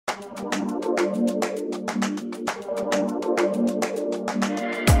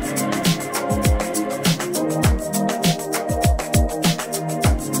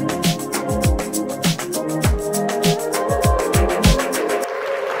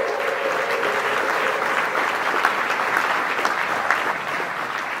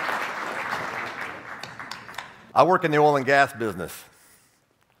I work in the oil and gas business.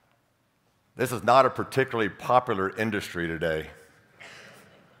 This is not a particularly popular industry today,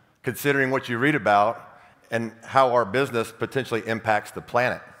 considering what you read about and how our business potentially impacts the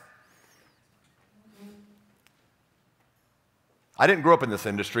planet. I didn't grow up in this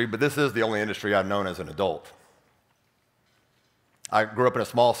industry, but this is the only industry I've known as an adult. I grew up in a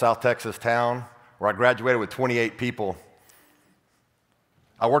small South Texas town where I graduated with 28 people.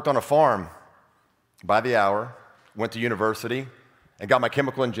 I worked on a farm by the hour, went to university, and got my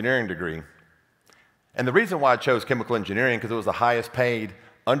chemical engineering degree. And the reason why I chose chemical engineering because it was the highest paid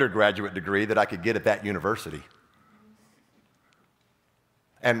undergraduate degree that I could get at that university.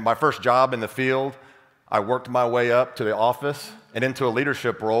 And my first job in the field, I worked my way up to the office and into a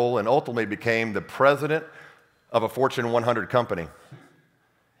leadership role and ultimately became the president of a Fortune 100 company.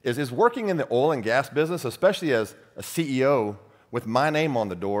 Is working in the oil and gas business, especially as a CEO with my name on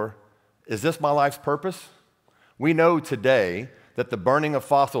the door, is this my life's purpose? We know today that the burning of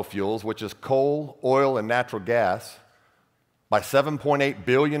fossil fuels, which is coal, oil, and natural gas, by 7.8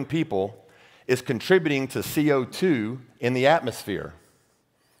 billion people, is contributing to CO2 in the atmosphere.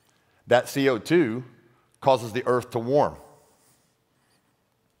 That CO2 causes the earth to warm.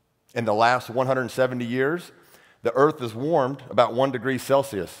 In the last 170 years, the earth has warmed about 1 degree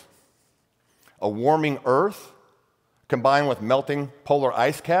Celsius. A warming earth, combined with melting polar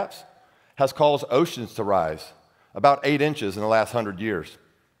ice caps, has caused oceans to rise about 8 inches in the last 100 years.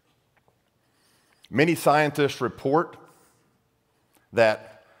 Many scientists report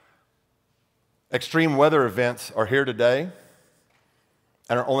that extreme weather events are here today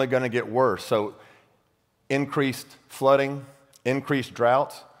and are only going to get worse. So increased flooding, increased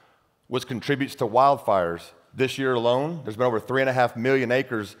droughts, which contributes to wildfires. This year alone, there's been over 3.5 million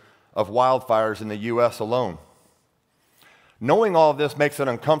acres of wildfires in the U.S. alone. Knowing all of this makes it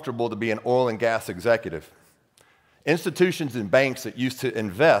uncomfortable to be an oil and gas executive. Institutions and banks that used to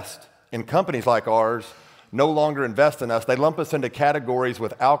invest in companies like ours no longer invest in us. They lump us into categories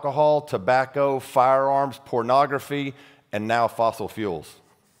with alcohol, tobacco, firearms, pornography, and now fossil fuels.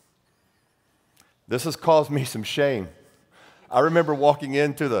 This has caused me some shame. I remember walking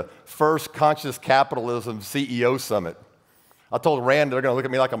into the first Conscious Capitalism CEO Summit. I told Rand they're going to look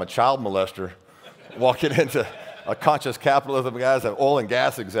at me like I'm a child molester walking into a Conscious Capitalism guy as an oil and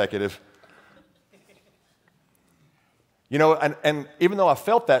gas executive. You know, and even though I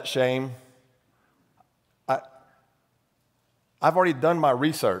felt that shame, I've already done my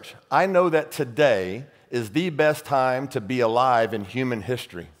research. I know that today is the best time to be alive in human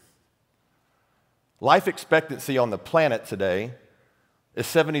history. Life expectancy on the planet today is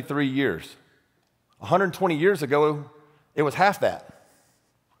 73 years. 120 years ago, it was half that,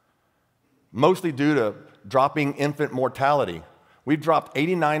 mostly due to dropping infant mortality. We've dropped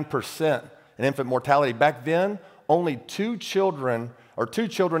 89% in infant mortality. Back then, only 2 children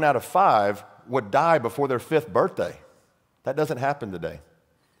out of 5 would die before their 5th birthday. That doesn't happen today.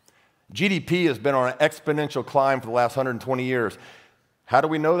 GDP has been on an exponential climb for the last 120 years. How do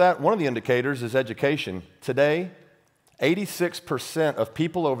we know that? One of the indicators is education. Today, 86% of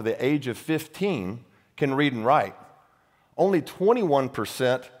people over the age of 15 can read and write. Only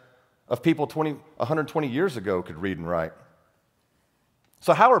 21% of people 120 years ago could read and write.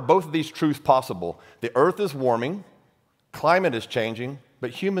 So how are both of these truths possible? The earth is warming, climate is changing,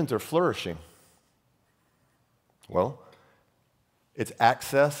 but humans are flourishing. Well, it's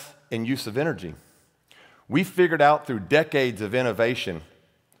access and use of energy. We figured out through decades of innovation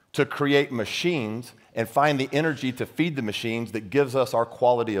to create machines and find the energy to feed the machines that gives us our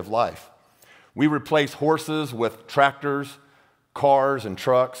quality of life. We replace horses with tractors, cars, and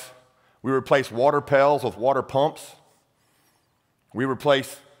trucks. We replace water pails with water pumps. We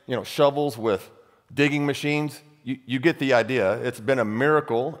replace, shovels with digging machines. You get the idea. It's been a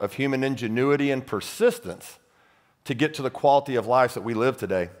miracle of human ingenuity and persistence to get to the quality of life that we live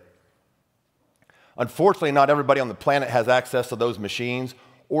today. Unfortunately, not everybody on the planet has access to those machines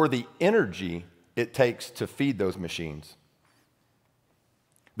or the energy it takes to feed those machines.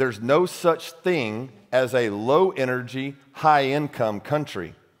 There's no such thing as a low-energy, high-income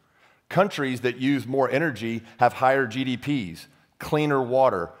country. Countries that use more energy have higher GDPs, cleaner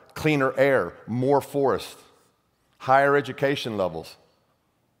water, cleaner air, more forest, higher education levels.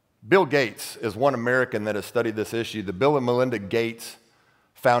 Bill Gates is one American that has studied this issue. The Bill and Melinda Gates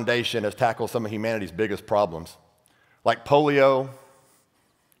foundation has tackled some of humanity's biggest problems, like polio,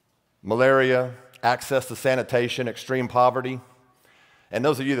 malaria, access to sanitation, extreme poverty. And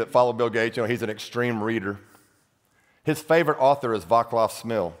those of you that follow Bill Gates, you know he's an extreme reader. His favorite author is Vaclav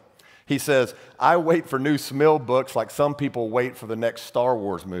Smil. He says, I wait for new Smil books like some people wait for the next Star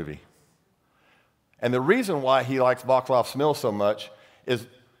Wars movie. And the reason why he likes Vaclav Smil so much is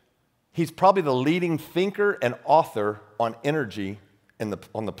he's probably the leading thinker and author on energy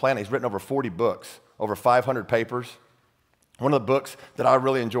on the planet. He's written over 40 books, over 500 papers. One of the books that I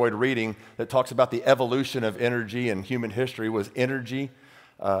really enjoyed reading that talks about the evolution of energy in human history was Energy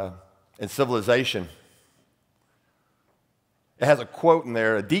and Civilization. It has a quote in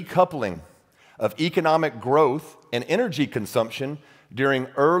there, a decoupling of economic growth and energy consumption during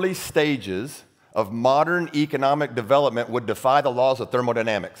early stages of modern economic development would defy the laws of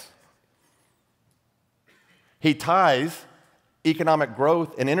thermodynamics. He ties economic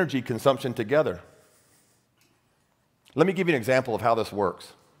growth and energy consumption together. Let me give you an example of how this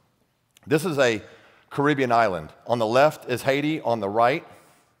works. This is a Caribbean island. On the left is Haiti, on the right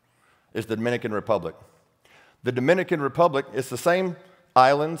is the Dominican Republic. The Dominican Republic is the same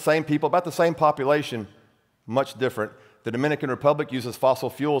island, same people, about the same population, much different. The Dominican Republic uses fossil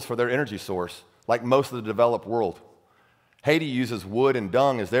fuels for their energy source, like most of the developed world. Haiti uses wood and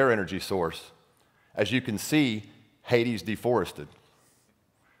dung as their energy source. As you can see, Haiti's deforested.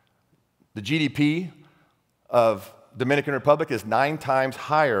 The GDP of Dominican Republic is 9 times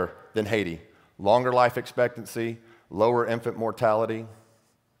higher than Haiti. Longer life expectancy, lower infant mortality.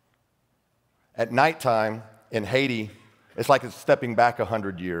 At nighttime in Haiti, it's like it's stepping back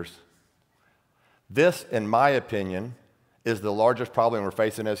 100 years. This, in my opinion, is the largest problem we're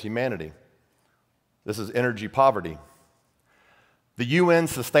facing as humanity. This is energy poverty. The UN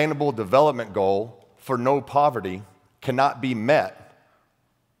Sustainable Development Goal for no poverty cannot be met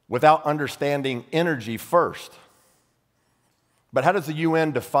without understanding energy first. But how does the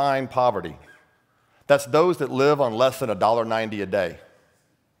UN define poverty? That's those that live on less than $1.90 a day,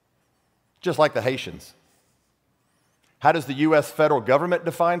 just like the Haitians. How does the US federal government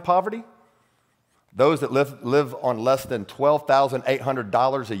define poverty? Those that live on less than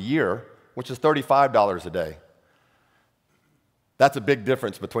 $12,800 a year, which is $35 a day. That's a big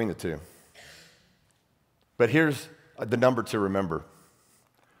difference between the two. But here's the number to remember.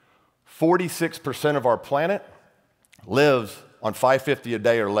 46% of our planet lives on $5.50 a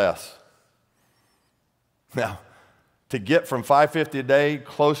day or less. Now, to get from $5.50 a day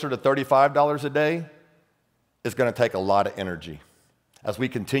closer to $35 a day is going to take a lot of energy. As we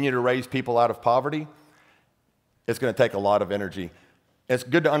continue to raise people out of poverty, it's going to take a lot of energy. It's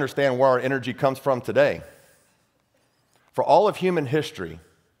good to understand where our energy comes from today. For all of human history,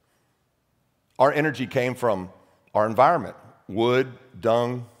 our energy came from our environment, wood,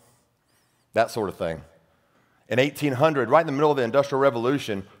 dung, that sort of thing. In 1800, right in the middle of the Industrial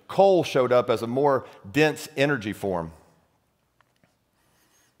Revolution, coal showed up as a more dense energy form,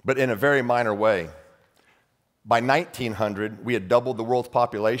 but in a very minor way. By 1900, we had doubled the world's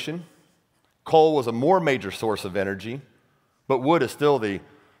population. Coal was a more major source of energy, but wood is still the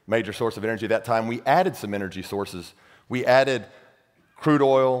major source of energy at that time. We added some energy sources. We added crude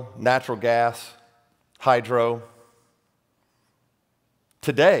oil, natural gas, hydro.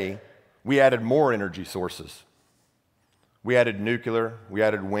 Today, we added more energy sources. We added nuclear, we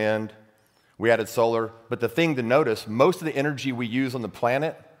added wind, we added solar. But the thing to notice, most of the energy we use on the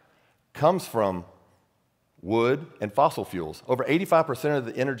planet comes from wood and fossil fuels. Over 85% of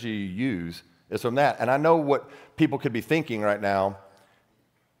the energy you use is from that. And I know what people could be thinking right now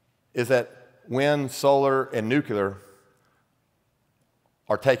is that wind, solar, and nuclear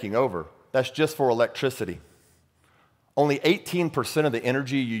are taking over. That's just for electricity. Only 18% of the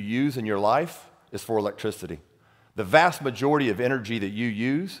energy you use in your life is for electricity. The vast majority of energy that you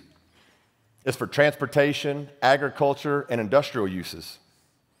use is for transportation, agriculture, and industrial uses.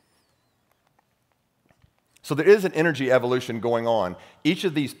 So there is an energy evolution going on. Each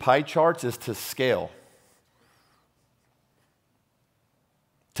of these pie charts is to scale.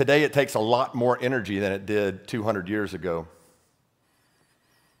 Today it takes a lot more energy than it did 200 years ago.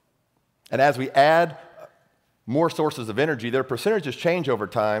 And as we add more sources of energy, their percentages change over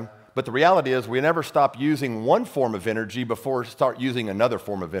time, but the reality is we never stop using one form of energy before we start using another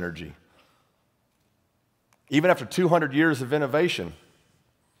form of energy. Even after 200 years of innovation,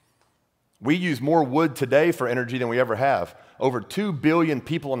 we use more wood today for energy than we ever have. Over 2 billion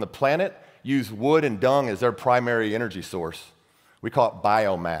people on the planet use wood and dung as their primary energy source. We call it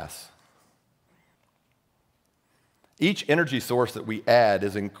biomass. Each energy source that we add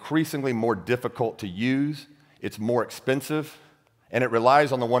is increasingly more difficult to use, it's more expensive, and it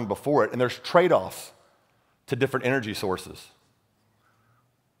relies on the one before it, and there's trade-offs to different energy sources.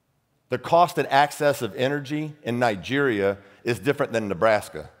 The cost and access of energy in Nigeria is different than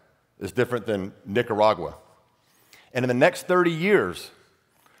Nebraska, is different than Nicaragua. And in the next 30 years,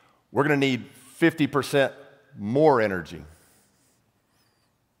 we're going to need 50% more energy.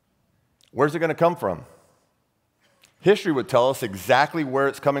 Where's it going to come from? History would tell us exactly where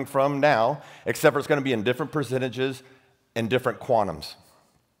it's coming from now, except for it's going to be in different percentages and different quantums.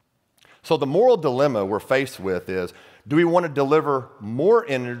 So the moral dilemma we're faced with is, do we want to deliver more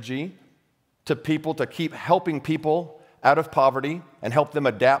energy to people to keep helping people out of poverty and help them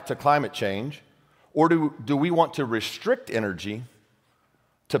adapt to climate change? Or do we want to restrict energy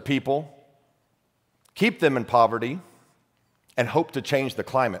to people, keep them in poverty, and hope to change the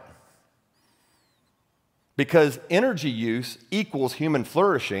climate? Because energy use equals human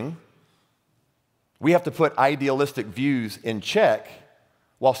flourishing, we have to put idealistic views in check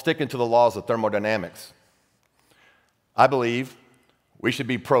while sticking to the laws of thermodynamics. I believe we should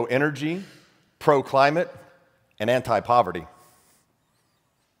be pro-energy, pro-climate, and anti-poverty.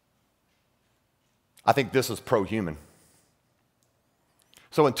 I think this is pro-human.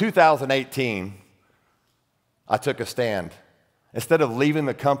 So in 2018, I took a stand. Instead of leaving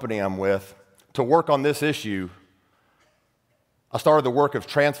the company I'm with to work on this issue, I started the work of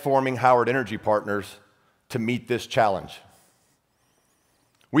transforming Howard Energy Partners to meet this challenge.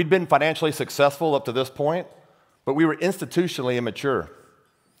 We'd been financially successful up to this point, but we were institutionally immature,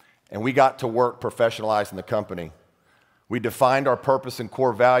 and we got to work professionalizing the company. We defined our purpose and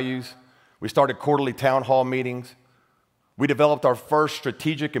core values. We started quarterly town hall meetings. We developed our first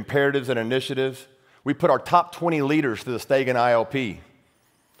strategic imperatives and initiatives. We put our top 20 leaders through the Stagen ILP.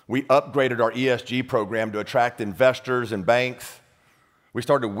 We upgraded our ESG program to attract investors and banks. We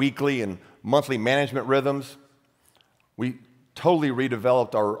started weekly and monthly management rhythms. We totally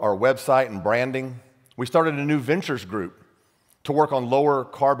redeveloped our website and branding. We started a new ventures group to work on lower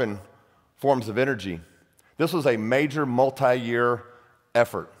carbon forms of energy. This was a major multi-year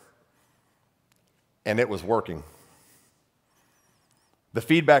effort, and it was working. The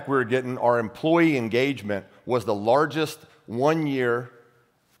feedback we were getting, our employee engagement was the largest one-year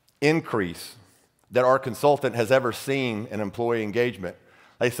increase that our consultant has ever seen in employee engagement.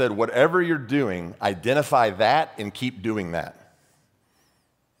 They said, whatever you're doing, identify that and keep doing that.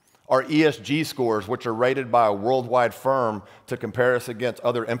 Our ESG scores, which are rated by a worldwide firm to compare us against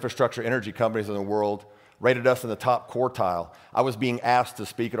other infrastructure energy companies in the world, rated us in the top quartile. I was being asked to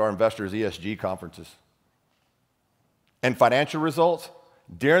speak at our investors' ESG conferences. And financial results,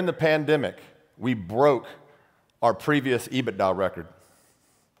 during the pandemic, we broke our previous EBITDA record.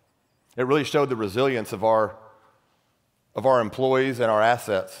 It really showed the resilience of our employees and our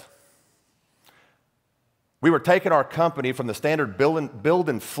assets. We were taking our company from the standard build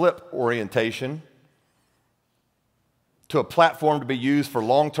and flip orientation to a platform to be used for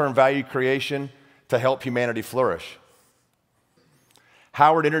long-term value creation to help humanity flourish.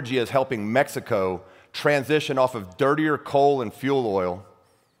 Howard Energy is helping Mexico transition off of dirtier coal and fuel oil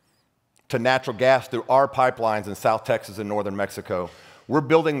to natural gas through our pipelines in South Texas and northern Mexico. We're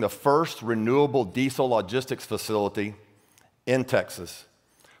building the first renewable diesel logistics facility in Texas.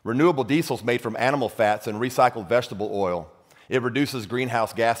 Renewable diesel is made from animal fats and recycled vegetable oil. It reduces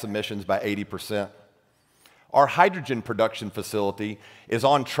greenhouse gas emissions by 80%. Our hydrogen production facility is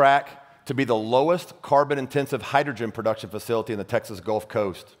on track to be the lowest carbon-intensive hydrogen production facility in the Texas Gulf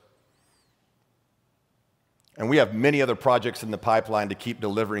Coast. And we have many other projects in the pipeline to keep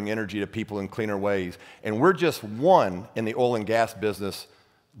delivering energy to people in cleaner ways. And we're just one in the oil and gas business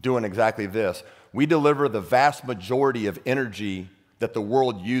doing exactly this. We deliver the vast majority of energy that the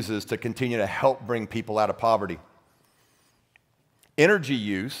world uses to continue to help bring people out of poverty. Energy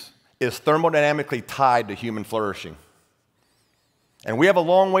use is thermodynamically tied to human flourishing. And we have a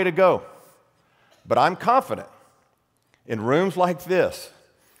long way to go. But I'm confident in rooms like this,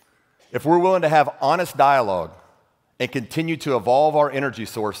 if we're willing to have honest dialogue and continue to evolve our energy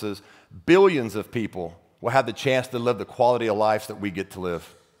sources, billions of people will have the chance to live the quality of life that we get to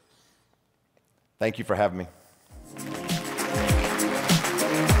live. Thank you for having me.